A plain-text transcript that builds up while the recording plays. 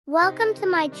Welcome to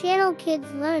my channel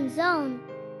Kids Learn Zone.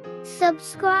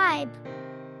 Subscribe.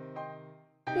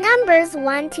 Numbers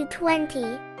 1 to 20.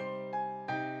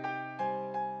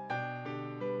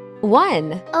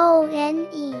 1,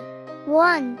 O-N-E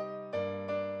 1.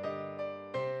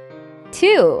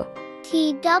 2,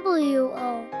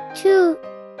 T-W-O 2.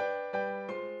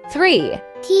 3,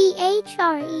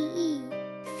 T-H-R-E-E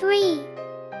 3.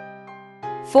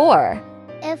 4,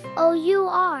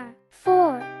 F-O-U-R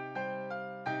 4.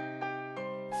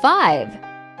 5,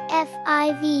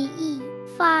 F-I-V-E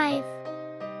 5.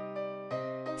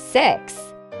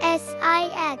 6,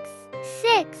 S-I-X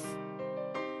 6.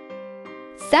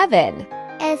 7,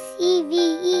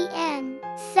 S-E-V-E-N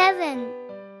 7.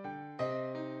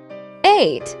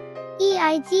 8,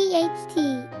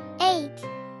 E-I-G-H-T 8.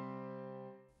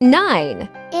 9,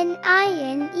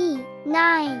 N-I-N-E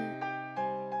 9.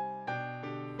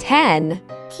 10,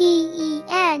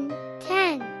 T-E-N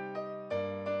 10.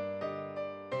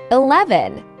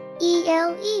 11,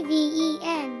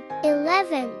 E-L-E-V-E-N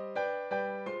 11.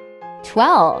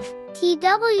 12,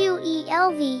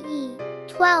 T-W-E-L-V-E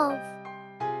 12.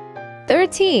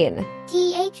 13,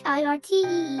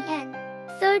 T-H-I-R-T-E-E-N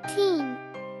 13.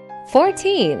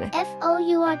 14,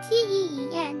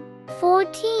 F-O-U-R-T-E-E-N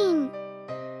 14.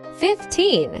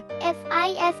 15,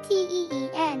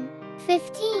 F-I-F-T-E-E-N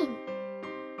 15.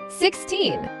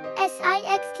 16,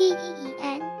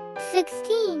 S-I-X-T-E-E-N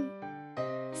 16.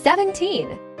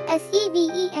 17,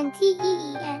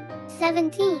 S-E-V-E-N-T-E-E-N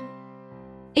 17.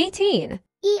 18,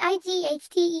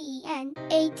 E-I-G-H-T-E-E-N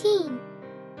 18.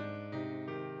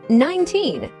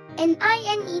 19,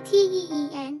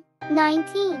 N-I-N-E-T-E-E-N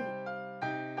 19.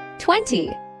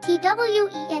 20.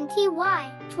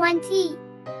 T-W-E-N-T-Y 20.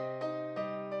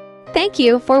 Thank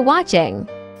you for watching.